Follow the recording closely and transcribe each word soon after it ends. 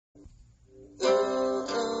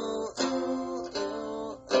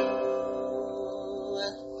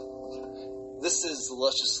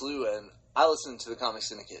Luscious Slew, and I listen to the Comic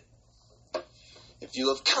Syndicate. If you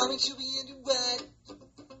love comics, you'll be into it.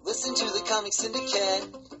 Listen to the Comic Syndicate.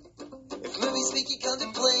 If movies make you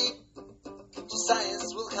contemplate,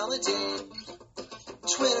 science will accommodate.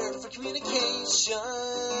 Twitter for communication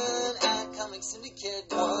at Comic Syndicate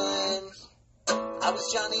 1. I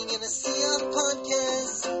was drowning in a sea of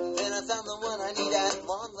podcasts, then I found the one I need at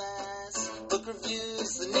long last. Book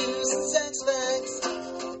reviews, the news, and sex facts.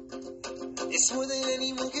 It's more than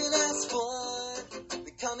anyone could ask for.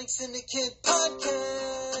 The Comic Syndicate Podcast.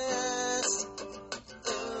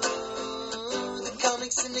 Ooh, the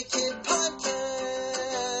Comic Syndicate Podcast.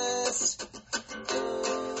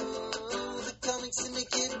 Ooh, the Comic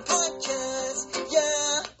Syndicate Podcast.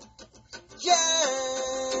 Yeah.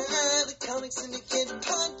 Yeah. The Comic Syndicate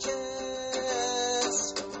Podcast.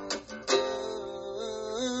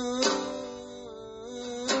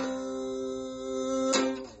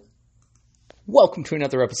 Welcome to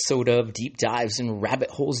another episode of Deep Dives and Rabbit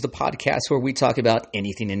Holes, the podcast where we talk about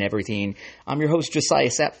anything and everything. I'm your host, Josiah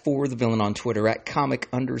Sapp, for the villain on Twitter, at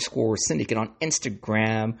comic_syndicate on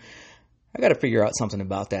Instagram. I got to figure out something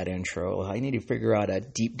about that intro. I need to figure out a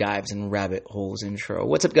Deep Dives and Rabbit Holes intro.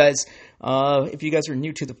 What's up, guys? If you guys are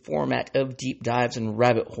new to the format of Deep Dives and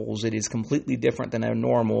Rabbit Holes, it is completely different than a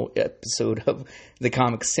normal episode of the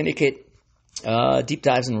Comic Syndicate. Deep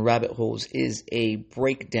Dives and Rabbit Holes is a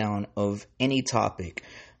breakdown of any topic.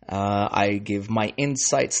 I give my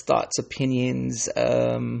insights, thoughts, opinions,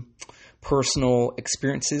 personal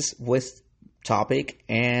experiences with topic,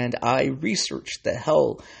 and I research the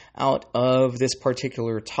hell out of this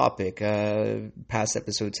particular topic. Past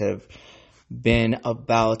episodes have been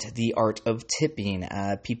about the art of tipping,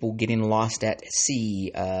 people getting lost at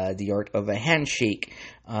sea, the art of a handshake,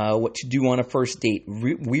 what to do on a first date,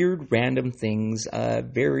 weird random things,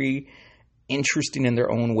 very interesting in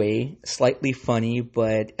their own way, slightly funny,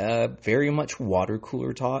 but very much water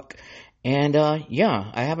cooler talk. And I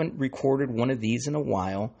haven't recorded one of these in a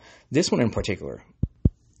while. This one in particular.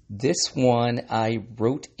 This one I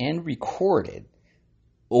wrote and recorded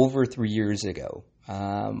over 3 years ago.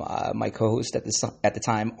 My co-host at the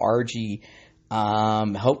time, RG,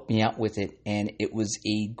 helped me out with it, and it was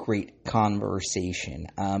a great conversation.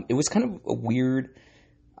 It was kind of a weird,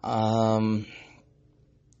 a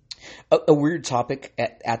weird topic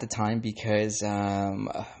at the time because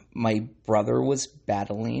my brother was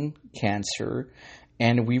battling cancer,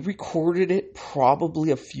 and we recorded it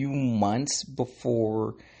probably a few months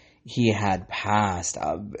before he had passed,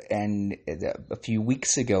 and a few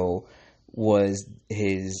weeks ago was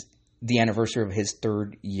the anniversary of his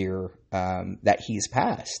 3rd year that he's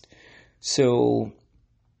passed. So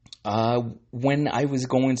when I was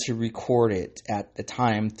going to record it at the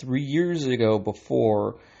time, 3 years ago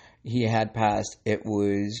before he had passed, it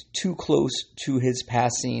was too close to his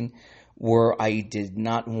passing where I did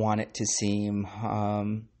not want it to seem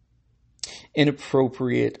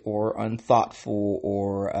inappropriate or unthoughtful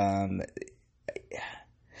or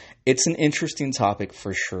it's an interesting topic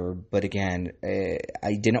for sure, but again,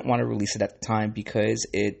 I didn't want to release it at the time because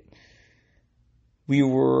it's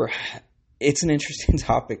an interesting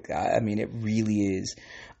topic. I mean, it really is.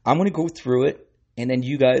 I'm going to go through it, and then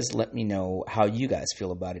you guys let me know how you guys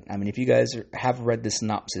feel about it. I mean, if you guys have read the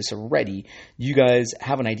synopsis already, you guys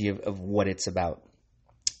have an idea of what it's about.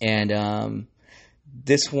 And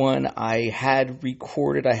this one I had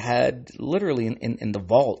recorded, I had literally in the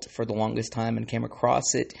vault for the longest time and came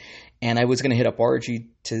across it. And I was going to hit up RG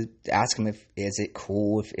to ask him is it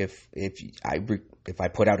cool if I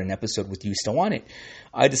put out an episode with you still on it.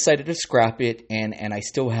 I decided to scrap it, and I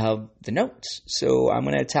still have the notes. So I'm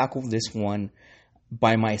going to tackle this one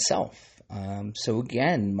by myself. So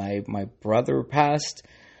again, my brother passed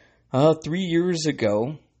 3 years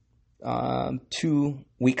ago, 2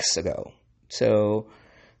 weeks ago. So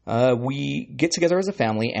we get together as a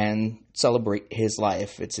family and celebrate his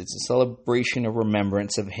life. It's a celebration, a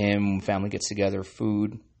remembrance of him. Family gets together,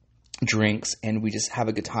 food, drinks, and we just have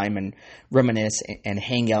a good time and reminisce and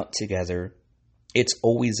hang out together. It's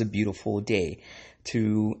always a beautiful day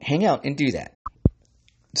to hang out and do that.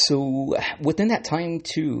 So within that time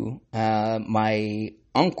too, my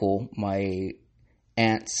uncle, my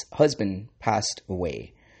aunt's husband, passed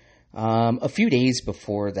away a few days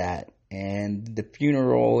before that. And the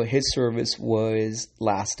funeral, his service was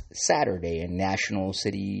last Saturday in National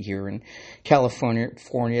City here in California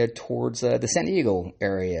towards the San Diego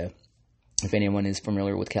area, if anyone is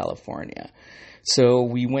familiar with California. So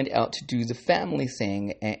we went out to do the family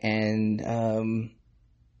thing, and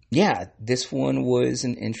this one was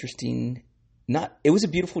an interesting, it was a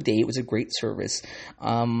beautiful day. It was a great service.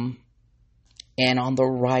 And on the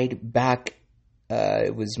ride back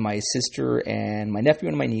It was my sister and my nephew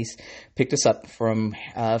and my niece picked us up from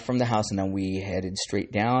the house, and then we headed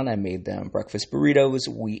straight down. I made them breakfast burritos.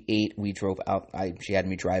 We ate. We drove out. She had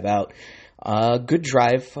me drive out. Good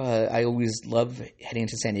drive. I always love heading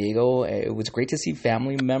to San Diego. It was great to see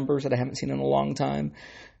family members that I haven't seen in a long time.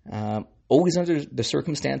 Always under the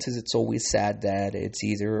circumstances, it's always sad that it's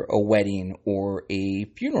either a wedding or a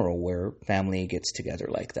funeral where family gets together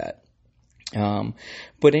like that.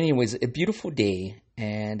 But anyways, a beautiful day.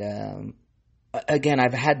 And again,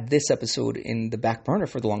 I've had this episode in the back burner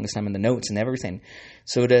for the longest time in the notes and everything.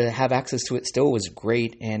 So to have access to it still was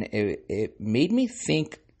great. And it made me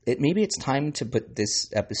think maybe it's time to put this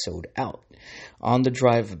episode out. On the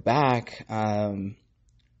drive back,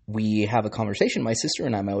 we have a conversation, my sister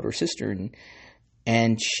and I, my older sister,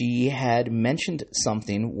 and she had mentioned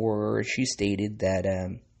something where she stated that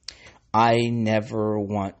I never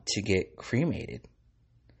want to get cremated.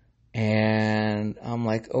 And I'm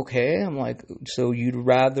like, okay. I'm like, so you'd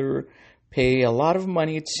rather pay a lot of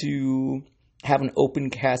money to have an open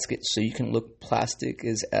casket so you can look plastic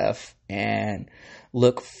as F and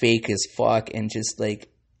look fake as fuck and just like,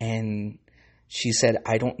 and she said,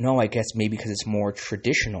 I don't know, I guess maybe because it's more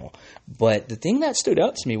traditional. But the thing that stood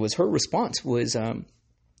out to me was her response was,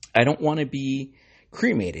 I don't want to be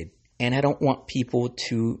cremated, and I don't want people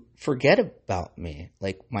to forget about me,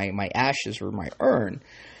 like my ashes or my urn.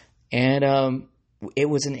 And it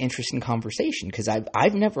was an interesting conversation because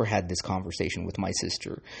I've never had this conversation with my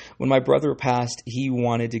sister. When my brother passed, he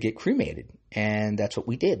wanted to get cremated, and that's what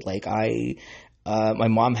we did. Like my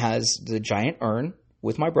mom has the giant urn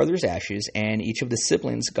with my brother's ashes, and each of the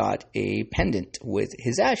siblings got a pendant with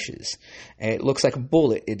his ashes. It looks like a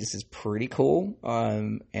bullet. This is pretty cool.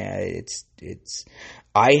 And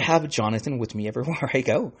I have Jonathan with me everywhere I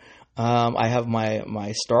go. I have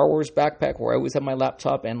my Star Wars backpack where I always have my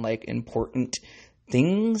laptop and like important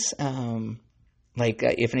things.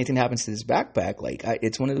 If anything happens to this backpack,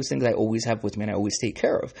 it's one of those things I always have with me and I always take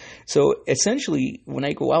care of. So essentially, when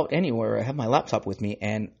I go out anywhere, I have my laptop with me,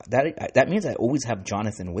 and that means I always have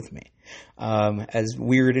Jonathan with me. As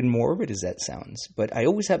weird and morbid as that sounds, but I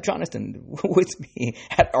always have Jonathan with me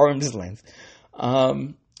at arm's length.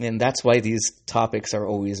 And that's why these topics are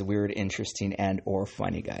always weird, interesting, and or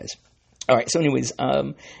funny, guys. All right. So anyways,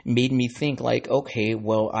 made me think like, okay,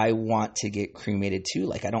 well, I want to get cremated too.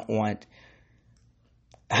 Like, I don't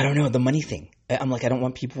know, the money thing. I'm like, I don't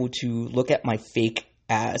want people to look at my fake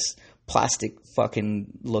ass plastic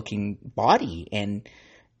fucking looking body. And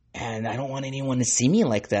I don't want anyone to see me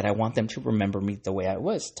like that. I want them to remember me the way I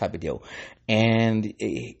was, type of deal. And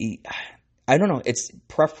I don't know. It's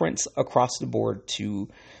preference across the board to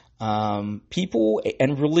people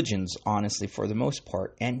and religions, honestly, for the most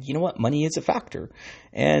part. And you know what? Money is a factor.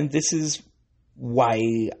 And this is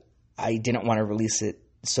why I didn't want to release it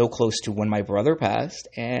so close to when my brother passed.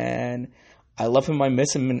 And I love him, I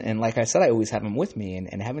miss him, and like I said, I always have him with me.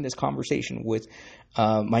 And having this conversation with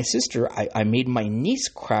my sister, I made my niece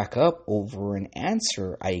crack up over an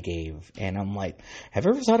answer I gave. And I'm like, have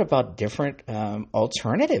you ever thought about different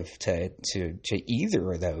alternative to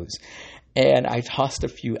either of those? And I tossed a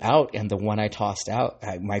few out, and the one I tossed out,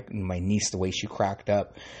 my niece, the way she cracked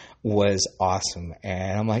up was awesome.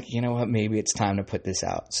 And I'm like, you know what, maybe it's time to put this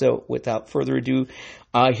out. So without further ado,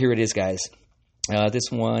 here it is, guys. This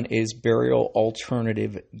one is Burial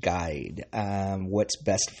Alternative Guide. What's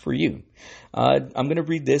best for you? I'm going to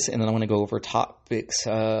read this, and then I'm going to go over topics,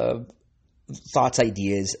 thoughts,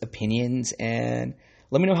 ideas, opinions, and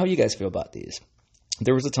let me know how you guys feel about these.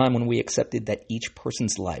 There was a time when we accepted that each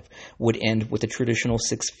person's life would end with a traditional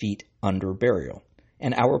 6 feet under burial,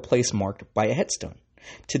 and our place marked by a headstone.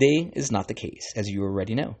 Today is not the case, as you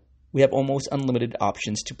already know. We have almost unlimited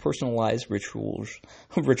options to personalize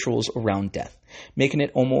rituals around death, making it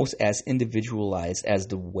almost as individualized as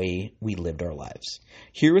the way we lived our lives.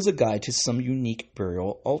 Here is a guide to some unique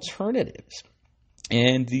burial alternatives.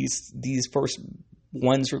 And these first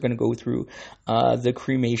ones we're going to go through the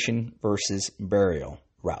cremation versus burial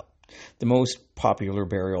route. The most popular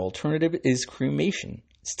burial alternative is cremation.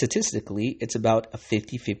 Statistically, it's about a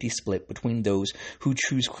 50-50 split between those who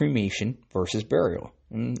choose cremation versus burial.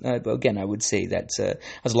 Again, I would say that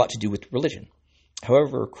has a lot to do with religion.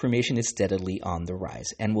 However, cremation is steadily on the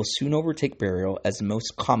rise and will soon overtake burial as the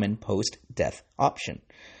most common post-death option.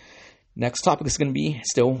 Next topic is going to be,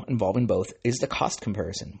 still involving both, is the cost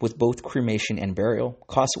comparison. With both cremation and burial,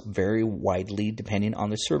 costs vary widely depending on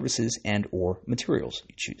the services and or materials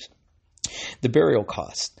you choose. The burial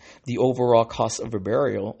cost. The overall cost of a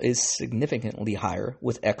burial is significantly higher,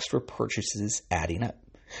 with extra purchases adding up.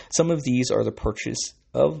 Some of these are the purchase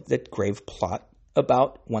of the grave plot,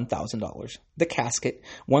 about $1,000. The casket,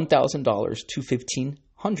 $1,000 to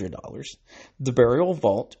 $1,500. The burial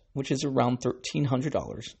vault, which is around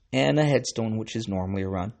 $1,300. And a headstone, which is normally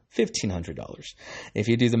around $1,500. If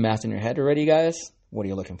you do the math in your head already, guys, what are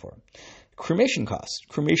you looking for? Cremation costs.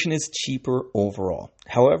 Cremation is cheaper overall.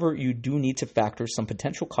 However, you do need to factor some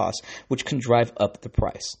potential costs which can drive up the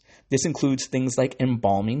price. This includes things like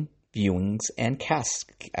embalming, viewings, and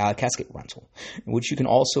casket rental, which you can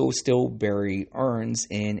also still bury urns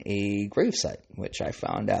in a gravesite, which I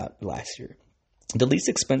found out last year. The least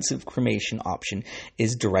expensive cremation option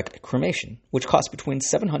is direct cremation, which costs between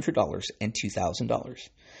 $700 and $2,000.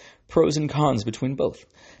 Pros and cons between both.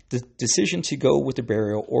 The decision to go with the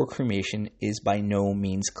burial or cremation is by no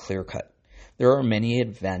means clear-cut. There are many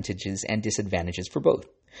advantages and disadvantages for both.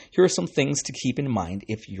 Here are some things to keep in mind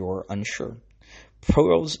if you're unsure.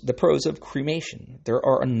 The pros of cremation. There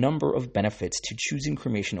are a number of benefits to choosing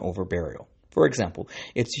cremation over burial. For example,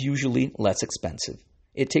 it's usually less expensive.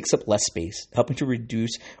 It takes up less space, helping to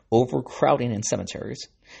reduce overcrowding in cemeteries.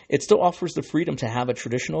 It still offers the freedom to have a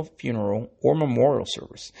traditional funeral or memorial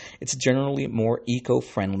service. It's generally more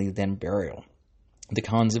eco-friendly than burial. The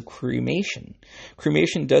cons of cremation.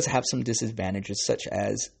 Cremation does have some disadvantages, such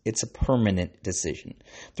as it's a permanent decision.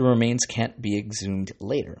 The remains can't be exhumed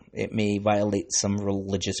later. It may violate some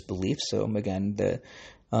religious beliefs, so again, the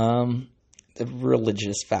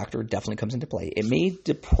religious factor definitely comes into play. It may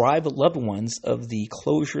deprive loved ones of the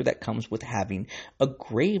closure that comes with having a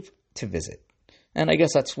grave to visit. And I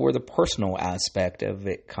guess that's where the personal aspect of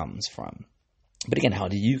it comes from. But again, how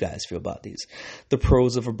do you guys feel about these? The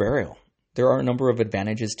pros of a burial. There are a number of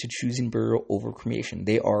advantages to choosing burial over cremation.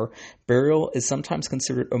 Burial is sometimes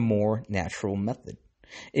considered a more natural method.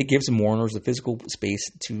 It gives mourners the physical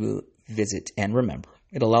space to visit and remember.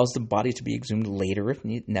 It allows the body to be exhumed later if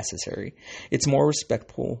necessary. It's more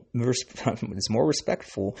respectful to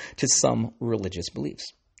some religious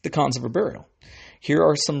beliefs. The cons of a burial. Here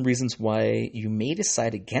are some reasons why you may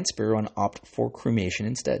decide against burial and opt for cremation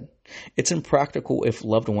instead. It's impractical if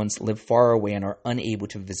loved ones live far away and are unable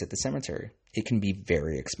to visit the cemetery. It can be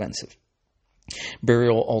very expensive.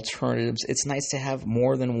 Burial alternatives. It's nice to have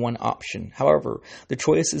more than one option. However, the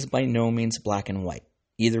choice is by no means black and white,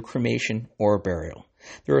 either cremation or burial.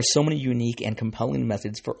 There are so many unique and compelling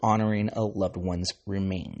methods for honoring a loved one's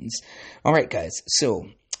remains. All right, guys, so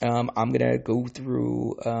I'm going to go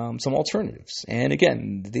through some alternatives. And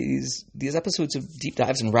again, these episodes of Deep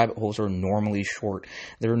Dives and Rabbit Holes are normally short.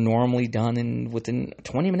 They're normally done within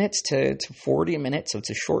 20 minutes to 40 minutes, so it's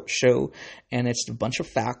a short show, and it's a bunch of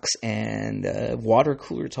facts and water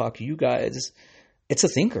cooler talk. You guys, it's a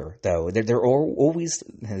thinker, though. They are always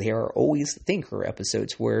thinker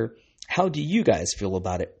episodes where, how do you guys feel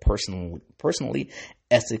about it personally,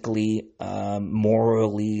 ethically,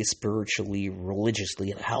 morally, spiritually,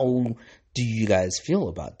 religiously? How do you guys feel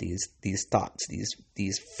about these thoughts,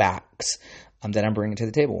 these facts that I'm bringing to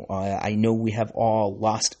the table? I know we have all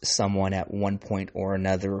lost someone at one point or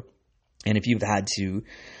another, and if you've had to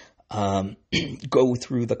go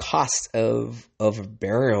through the cost of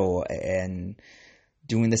burial and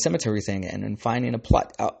doing the cemetery thing and finding a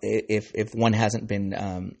plot if one hasn't been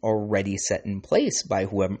already set in place by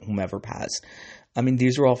whomever passed. I mean,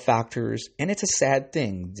 these are all factors, and it's a sad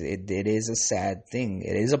thing. It is a sad thing.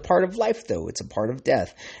 It is a part of life, though. It's a part of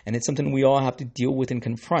death, and it's something we all have to deal with and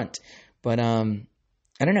confront. But I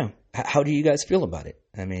don't know. How do you guys feel about it?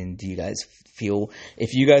 I mean, do you guys feel,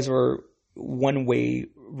 if you guys are one way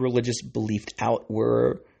religious beliefed out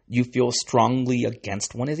where you feel strongly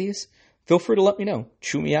against one of these, feel free to let me know.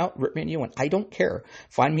 Chew me out, rip me a new one. I don't care.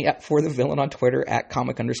 Find me at For the Villain on Twitter, at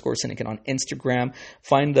comic_syndicate on Instagram.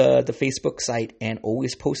 Find the Facebook site and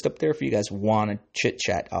always post up there if you guys want to chit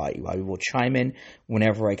chat. I will chime in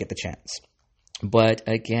whenever I get the chance. But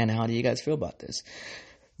again, how do you guys feel about this?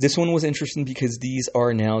 This one was interesting because these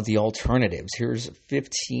are now the alternatives. Here's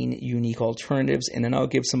 15 unique alternatives, and then I'll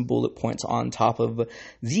give some bullet points on top of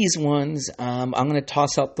these ones. I'm going to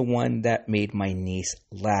toss out the one that made my niece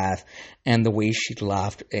laugh, and the way she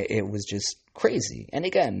laughed, it was just crazy. And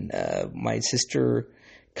again, my sister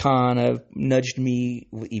kind of nudged me,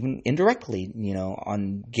 even indirectly,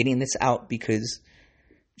 on getting this out, because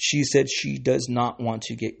she said she does not want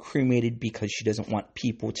to get cremated because she doesn't want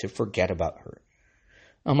people to forget about her.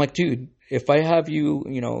 I'm like, dude, if I have you,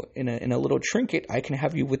 in a little trinket, I can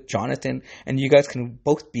have you with Jonathan, and you guys can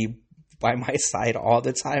both be by my side all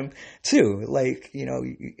the time too. Like,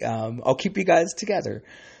 I'll keep you guys together.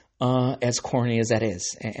 As corny as that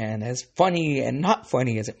is, and as funny and not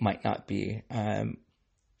funny as it might not be. I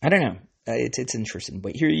don't know. It's interesting,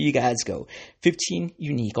 but here you guys go. 15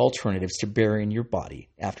 unique alternatives to burying your body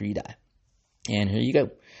after you die. And here you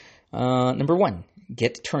go. Number 1,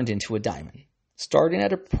 get turned into a diamond. Starting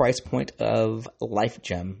at a price point of Life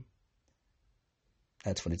Gem,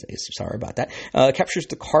 that's what it is, sorry about that, captures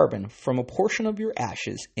the carbon from a portion of your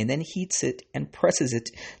ashes and then heats it and presses it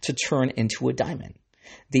to turn into a diamond.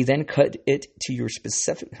 They then cut it to your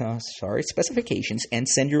specifications and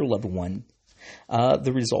send your loved one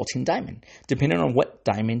the resulting diamond. Depending on what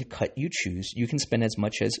diamond cut you choose, you can spend as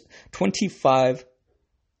much as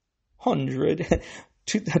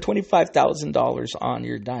 $25,000 on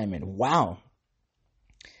your diamond. Wow.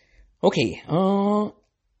 Okay.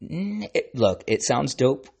 Look, it sounds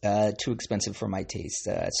dope. Too expensive for my taste.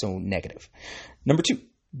 So negative. Number 2,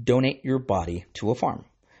 donate your body to a farm.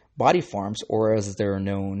 Body farms, or as they're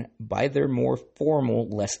known by their more formal,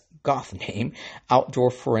 less goth name,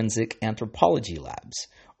 outdoor forensic anthropology labs,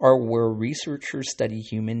 are where researchers study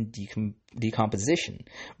human decomposition.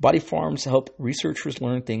 Body farms help researchers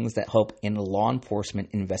learn things that help in law enforcement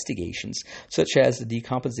investigations, such as the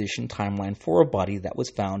decomposition timeline for a body that was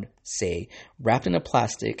found, say, wrapped in a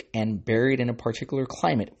plastic and buried in a particular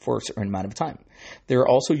climate for a certain amount of time. They are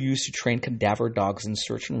also used to train cadaver dogs and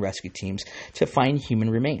search and rescue teams to find human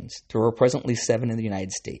remains. There are presently 7 in the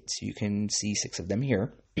United States. You can see 6 of them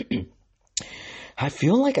here. I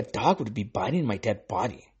feel like a dog would be biting my dead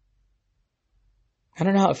body. I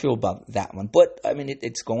don't know how I feel about that one, but I mean,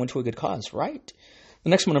 it's going to a good cause, right? The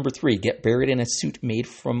next one, number 3, get buried in a suit made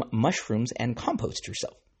from mushrooms and compost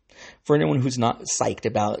yourself. For anyone who's not psyched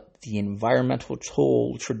about the environmental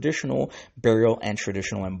toll traditional burial and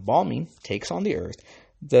traditional embalming takes on the earth,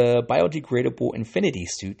 the biodegradable infinity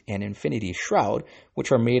suit and infinity shroud,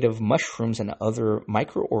 which are made of mushrooms and other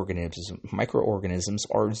microorganisms,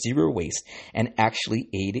 are zero waste and actually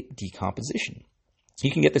aid decomposition.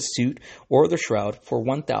 You can get the suit or the shroud for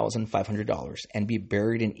 $1,500 and be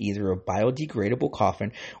buried in either a biodegradable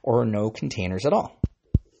coffin or no containers at all.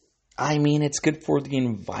 I mean, it's good for the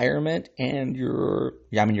environment and you're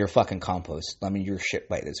fucking compost. I mean, you're shit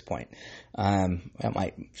by this point. That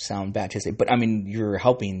might sound bad to say, but I mean, you're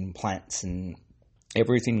helping plants and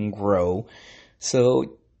everything grow.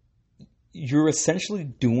 So you're essentially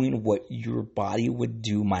doing what your body would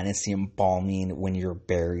do minus the embalming when you're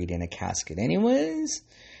buried in a casket. Anyways,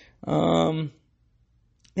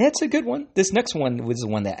 that's a good one. This next one was the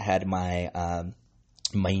one that had my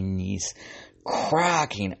niece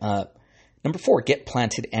cracking up. Number 4, get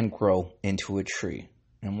planted and grow into a tree.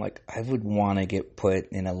 And I'm like, I would want to get put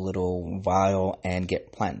in a little vial and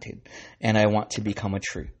get planted. And I want to become a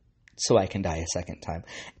tree so I can die a second time.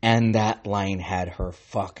 And that line had her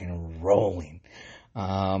fucking rolling.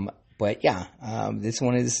 But yeah, this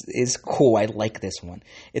one is cool. I like this one.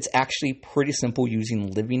 It's actually pretty simple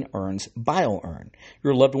using Living Urn's BioUrn.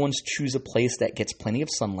 Your loved ones choose a place that gets plenty of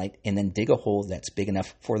sunlight and then dig a hole that's big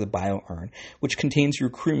enough for the BioUrn, which contains your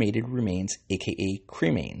cremated remains, aka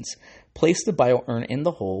cremains. Place the BioUrn in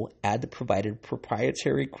the hole, add the provided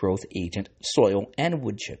proprietary growth agent, soil, and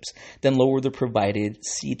wood chips. Then lower the provided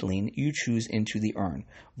seedling you choose into the urn.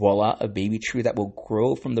 Voila, a baby tree that will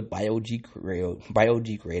grow from the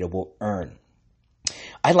biodegradable urn.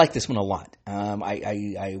 I like this one a lot.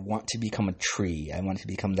 I want to become a tree. I want to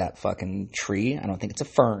become that fucking tree. I don't think it's a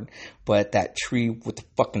fern, but that tree with the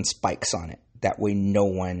fucking spikes on it. That way no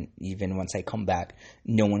one, even once I come back,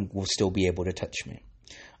 no one will still be able to touch me.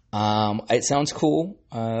 It sounds cool.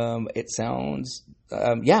 I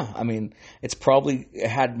mean, it's probably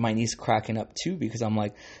had my niece cracking up too because I'm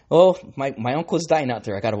like, oh, my uncle's dying out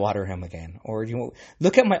there. I gotta water him again. Or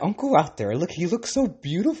look at my uncle out there. Look, he looks so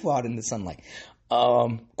beautiful out in the sunlight.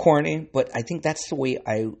 Corny, but I think that's the way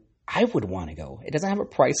I would want to go. It doesn't have a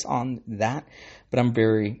price on that, but I'm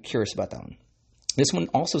very curious about that one. This one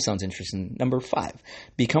also sounds interesting. Number 5,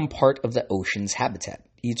 become part of the ocean's habitat.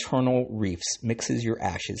 Eternal Reefs mixes your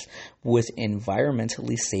ashes with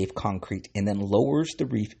environmentally safe concrete and then lowers the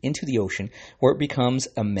reef into the ocean where it becomes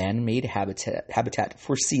a man-made habitat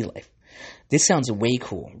for sea life. This sounds way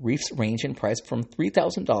cool. Reefs range in price from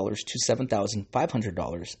 $3,000 to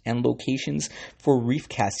 $7,500, and locations for reef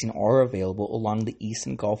casting are available along the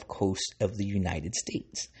eastern Gulf Coast of the United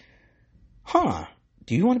States. Huh.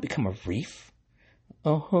 Do you want to become a reef?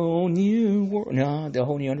 A whole new world. No, the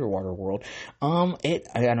whole new underwater world. I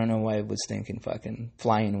don't know why I was thinking fucking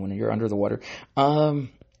flying when you're under the water.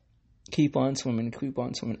 Keep on swimming.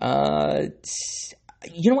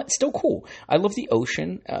 You know what? Still cool. I love the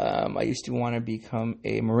ocean. I used to want to become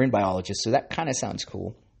a marine biologist, so that kind of sounds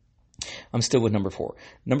cool. I'm still with number 4.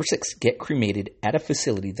 Number 6, get cremated at a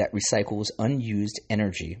facility that recycles unused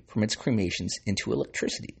energy from its cremations into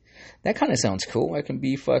electricity. That kind of sounds cool. I can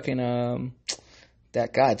be fucking,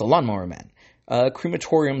 that guy, the lawnmower man.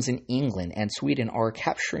 Crematoriums in England and Sweden are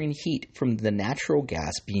capturing heat from the natural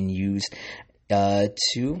gas being used in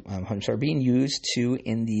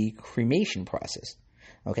the cremation process.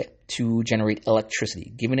 Okay, to generate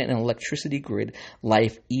electricity, giving it an electricity grid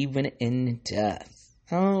life even in death.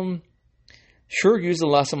 Sure, use the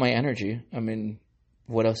loss of my energy. I mean,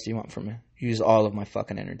 what else do you want from me? Use all of my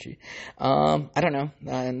fucking energy. I don't know.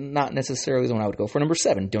 Not necessarily the one I would go for. Number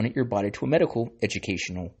 7, donate your body to a medical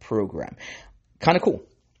educational program. Kind of cool.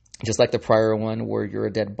 Just like the prior one where you're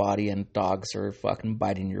a dead body and dogs are fucking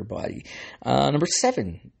biting your body. Number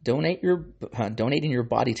 7, donating your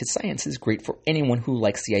body to science is great for anyone who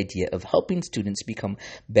likes the idea of helping students become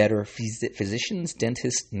better physicians,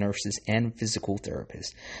 dentists, nurses, and physical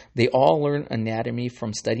therapists. They all learn anatomy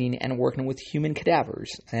from studying and working with human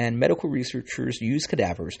cadavers, and medical researchers use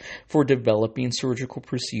cadavers for developing surgical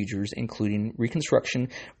procedures, including reconstruction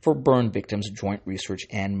for burn victims, joint research,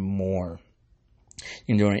 and more.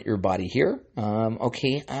 You can donate your body here.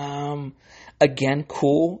 Again,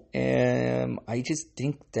 cool. I just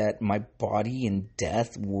think that my body in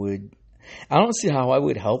death I don't see how I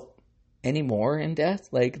would help anymore in death.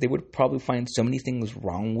 Like, they would probably find so many things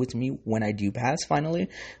wrong with me when I do pass finally,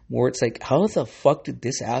 where it's like, how the fuck did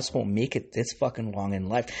this asshole make it this fucking long in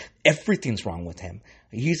life? Everything's wrong with him.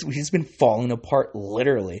 He's been falling apart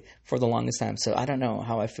literally for the longest time. So I don't know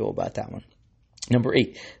how I feel about that one. Number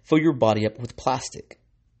 8, fill your body up with plastic,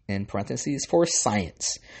 in parentheses, for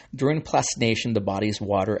science. During plastination, the body's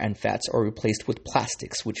water and fats are replaced with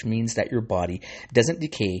plastics, which means that your body doesn't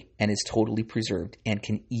decay and is totally preserved and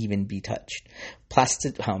can even be touched.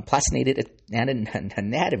 Plastinated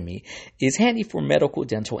anatomy is handy for medical,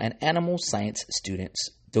 dental, and animal science students,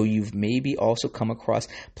 though you've maybe also come across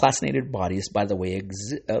plastinated bodies by the way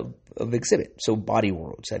of exhibit. So body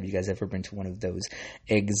worlds. Have you guys ever been to one of those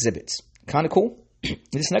exhibits? Kind of cool.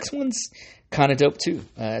 This next one's kind of dope too.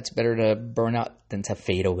 It's better to burn out than to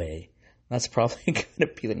fade away. That's probably going to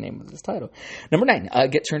be the name of this title. Number 9,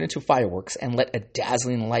 get turned into fireworks and let a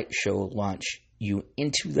dazzling light show launch you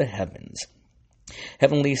into the heavens.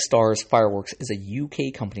 Heavenly Stars Fireworks is a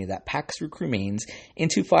UK company that packs your cremains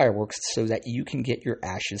into fireworks so that you can get your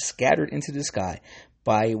ashes scattered into the sky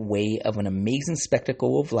by way of an amazing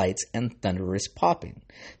spectacle of lights and thunderous popping.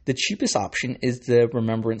 The cheapest option is the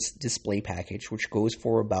Remembrance Display Package, which goes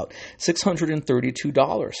for about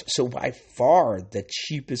 $632, so by far the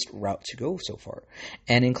cheapest route to go so far,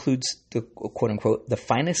 and includes the quote-unquote the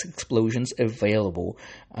finest explosions available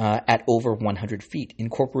at over 100 feet,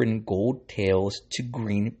 incorporating gold tails to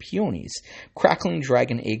green peonies, crackling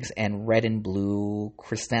dragon eggs, and red and blue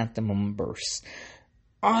chrysanthemum bursts.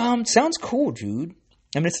 Sounds cool, dude.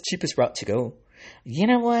 I mean, it's the cheapest route to go. You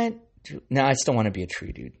know what? No, I still want to be a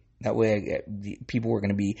tree, dude. That way, people were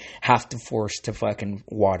going to have to force to fucking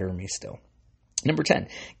water me still. Number 10,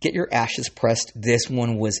 get your ashes pressed. This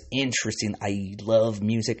one was interesting. I love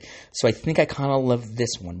music, so I think I kind of love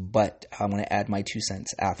this one, but I'm going to add my 2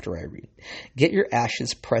 cents after I read. Get your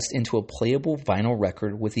ashes pressed into a playable vinyl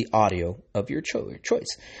record with the audio of your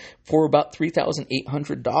choice for about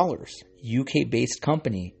 $3,800. UK-based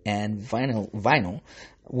company and vinyl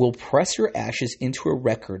will press your ashes into a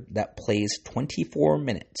record that plays 24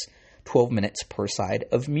 minutes, 12 minutes per side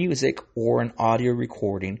of music or an audio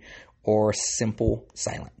recording or simple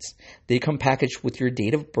silence. They come packaged with your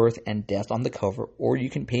date of birth and death on the cover, or you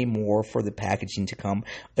can pay more for the packaging to come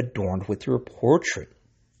adorned with your portrait.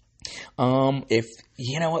 If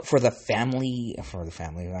you know what, for the family, I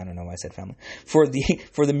don't know why I said family. For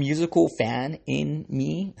the musical fan in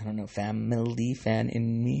me, I don't know, family fan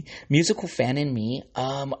in me, musical fan in me,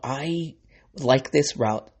 I like this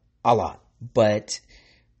route a lot, but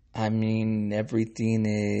I mean, everything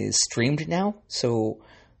is streamed now, so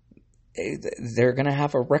they're going to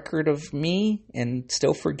have a record of me and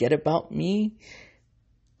still forget about me.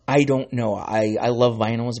 I don't know. I love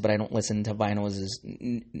vinyls, but I don't listen to vinyls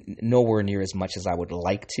nowhere near as much as I would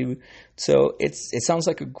like to. So it sounds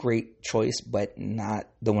like a great choice, but not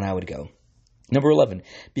the one I would go. Number 11,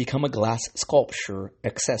 become a glass sculpture,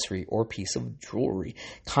 accessory, or piece of jewelry.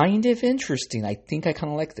 Kind of interesting. I think I kind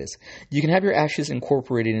of like this. You can have your ashes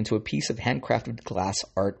incorporated into a piece of handcrafted glass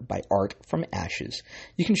art by Art from Ashes.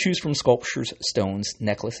 You can choose from sculptures, stones,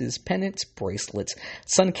 necklaces, pendants, bracelets,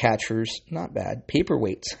 sun catchers, not bad,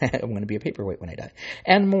 paperweights, I'm going to be a paperweight when I die,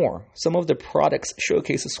 and more. Some of the products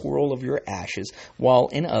showcase a swirl of your ashes, while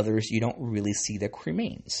in others you don't really see the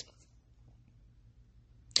cremains.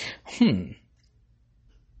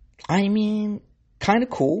 I mean, kind of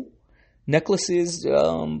cool. Necklaces,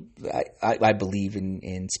 I believe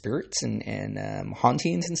in spirits and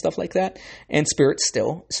hauntings and stuff like that, and spirits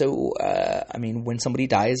still. So, I mean, when somebody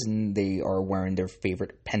dies and they are wearing their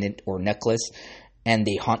favorite pendant or necklace and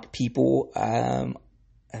they haunt people,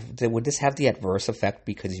 would this have the adverse effect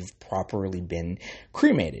because you've properly been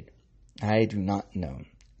cremated? I do not know.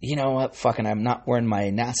 You know what? Fucking, I'm not wearing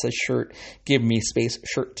my NASA shirt, give me space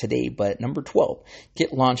shirt today, but number 12,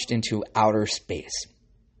 get launched into outer space.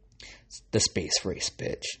 The space race,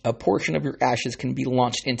 bitch. A portion of your ashes can be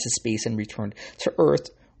launched into space and returned to Earth.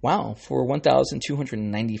 Wow, for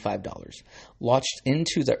 $1,295. Launched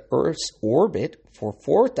into the Earth's orbit for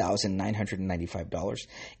 $4,995.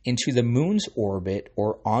 Into the moon's orbit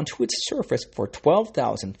or onto its surface for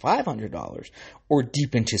 $12,500. Or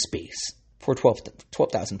deep into space for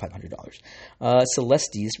 $12,500.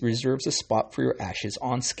 Celestes reserves a spot for your ashes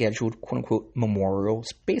on scheduled quote-unquote memorial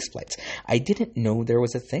space flights. I didn't know there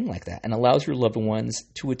was a thing like that, and allows your loved ones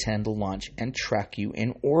to attend the launch and track you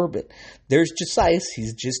in orbit. There's Josias.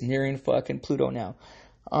 He's just nearing fucking Pluto now.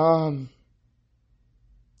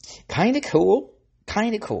 Kind of cool.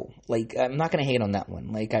 Like, I'm not going to hate on that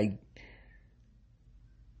one. Like, I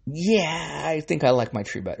think I like my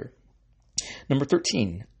tree better. Number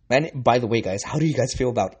 13. And by the way, guys, how do you guys feel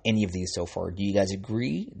about any of these so far? Do you guys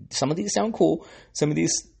agree? Some of these sound cool. Some of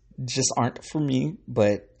these just aren't for me.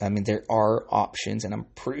 But, I mean, there are options. And I'm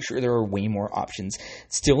pretty sure there are way more options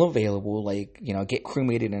still available. Like, you know, get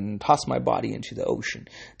cremated and toss my body into the ocean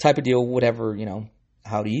type of deal, whatever, you know.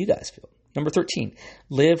 How do you guys feel? Number 13,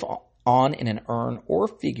 live on in an urn or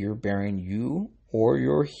figure bearing you or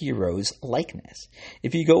your hero's likeness.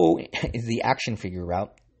 If you go the action figure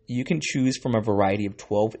route, you can choose from a variety of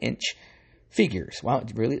 12-inch figures. Wow,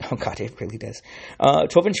 it really? Oh, God, it really does.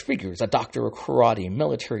 12-inch figures, a doctor, a karate,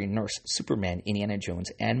 military, nurse, Superman, Indiana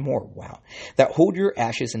Jones, and more. Wow. That hold your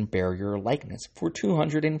ashes and bear your likeness for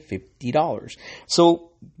 $250.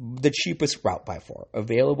 So, the cheapest route by far,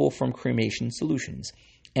 available from Cremation Solutions.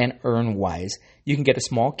 And urn-wise, you can get a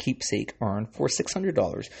small keepsake urn for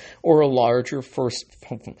 $600 or a larger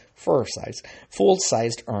full-sized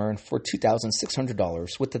urn for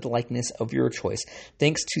 $2,600 with the likeness of your choice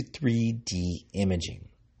thanks to 3D imaging.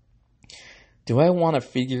 Do I want a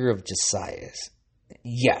figure of Josias?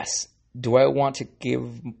 Yes. Do I want to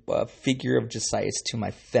give a figure of Josias to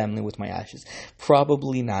my family with my ashes?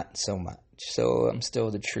 Probably not so much. So I'm still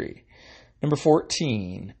the tree. Number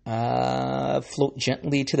 14, float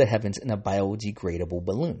gently to the heavens in a biodegradable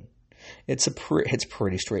balloon. It's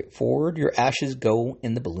pretty straightforward. Your ashes go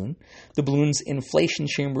in the balloon. The balloon's inflation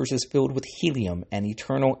chambers is filled with helium, and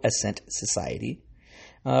Eternal Ascent Society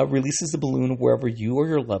releases the balloon wherever you or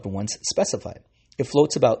your loved ones specify. It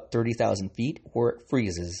floats about 30,000 feet, where it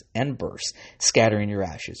freezes and bursts, scattering your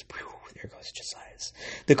ashes. Whew, there goes Josias.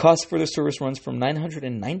 The cost for the service runs from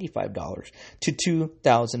 $995 to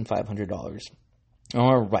 $2,500.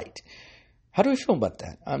 All right. How do we feel about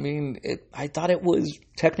that? I mean, I thought it was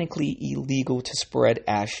technically illegal to spread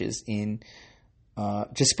ashes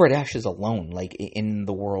just spread ashes alone, like in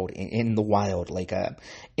the world, in the wild, like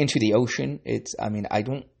into the ocean. I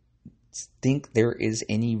don't think there is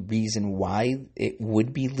any reason why it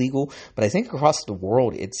would be legal, but I think across the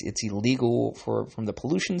world it's illegal from the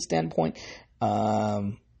pollution standpoint.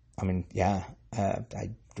 I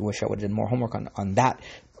wish I would have done more homework on that.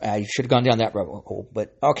 I should have gone down that rabbit hole.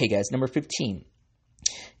 But okay, guys, number 15,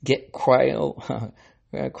 get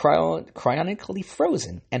cryonically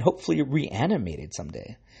frozen and hopefully reanimated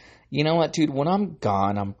someday. You know what, dude? When I'm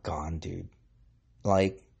gone, dude.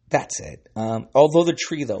 Like, that's it. Although the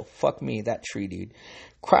tree, though, fuck me, that tree, dude.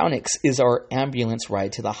 Cryonics is our ambulance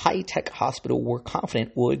ride to the high-tech hospital we're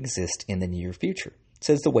confident will exist in the near future,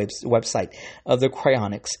 says the website of the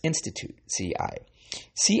Cryonics Institute, CI.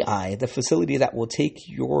 CI, the facility that will take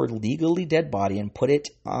your legally dead body and put it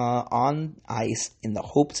on ice in the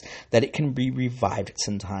hopes that it can be revived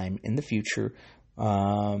sometime in the future.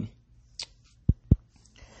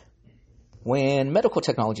 When medical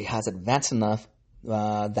technology has advanced enough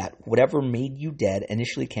that whatever made you dead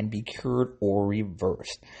initially can be cured or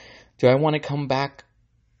reversed. Do I want to come back?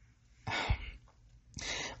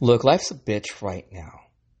 Look, life's a bitch right now.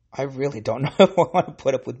 I really don't know if I want to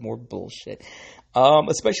put up with more bullshit.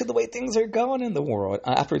 Especially the way things are going in the world.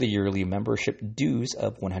 After the yearly membership dues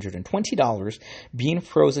of $120, being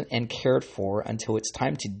frozen and cared for until it's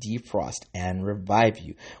time to defrost and revive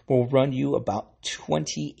you will run you about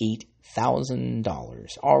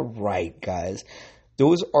 $28,000. All right, guys.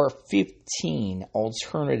 Those are 15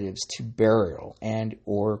 alternatives to burial and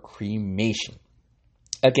or cremation.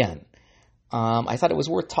 Again, I thought it was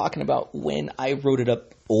worth talking about when I wrote it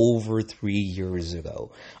up over 3 years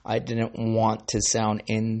ago. I didn't want to sound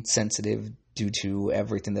insensitive due to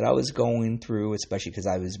everything that I was going through, especially because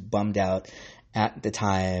I was bummed out at the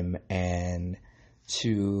time, and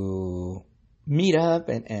to meet up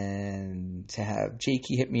and to have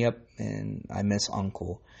Jakey hit me up, and I miss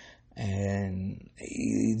Uncle. And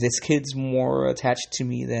this kid's more attached to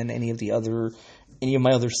me than any of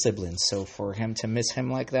my other siblings. So for him to miss him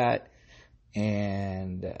like that,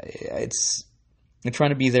 and I'm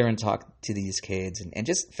trying to be there and talk to these kids and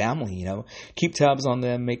just family, keep tabs on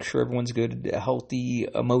them, make sure everyone's good, healthy,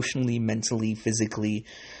 emotionally, mentally, physically,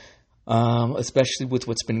 especially with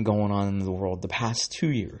what's been going on in the world the past 2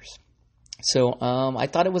 years. So I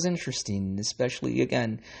thought it was interesting, especially,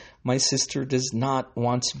 again, my sister does not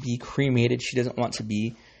want to be cremated. She doesn't want to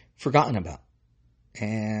be forgotten about.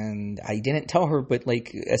 And I didn't tell her, but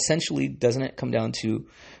essentially, doesn't it come down to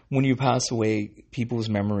when you pass away, people's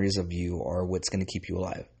memories of you are what's going to keep you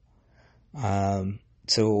alive?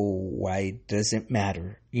 So why does it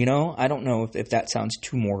matter? I don't know if that sounds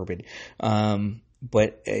too morbid.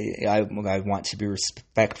 But I want to be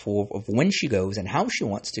respectful of when she goes and how she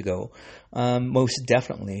wants to go. Most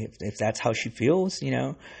definitely, if that's how she feels,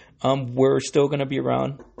 we're still going to be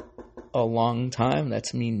around a long time.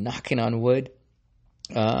 That's me knocking on wood.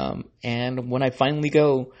 And when I finally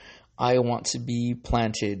go, I want to be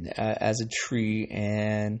planted as a tree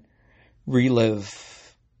and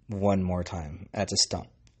relive one more time as a stump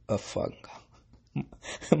of fung.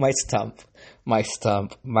 my stump,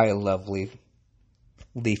 my lovely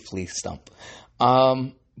leafly stump.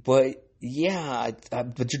 But yeah,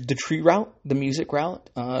 the tree route, the music route,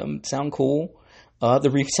 sound cool. The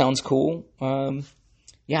reef sounds cool.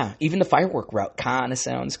 Yeah, even the firework route kind of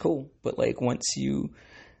sounds cool. But once you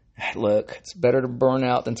look, it's better to burn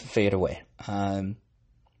out than to fade away.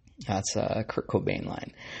 That's a Kurt Cobain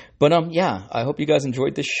line. But yeah, I hope you guys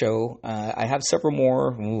enjoyed this show. I have several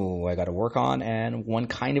more I got to work on, and one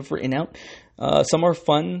kind of written out. Some are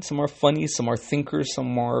fun, some are funny, some are thinkers,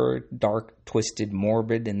 some are dark, twisted,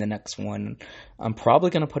 morbid. And the next one I'm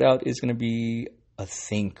probably going to put out is going to be a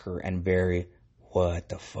thinker and very what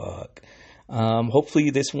the fuck.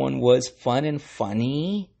 Hopefully this one was fun and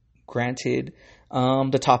funny, granted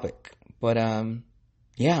the topic. But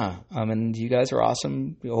yeah, and you guys are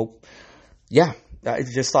awesome. Yeah, I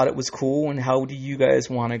just thought it was cool. And how do you guys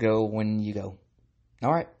want to go when you go?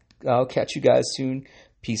 All right, I'll catch you guys soon.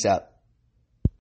 Peace out.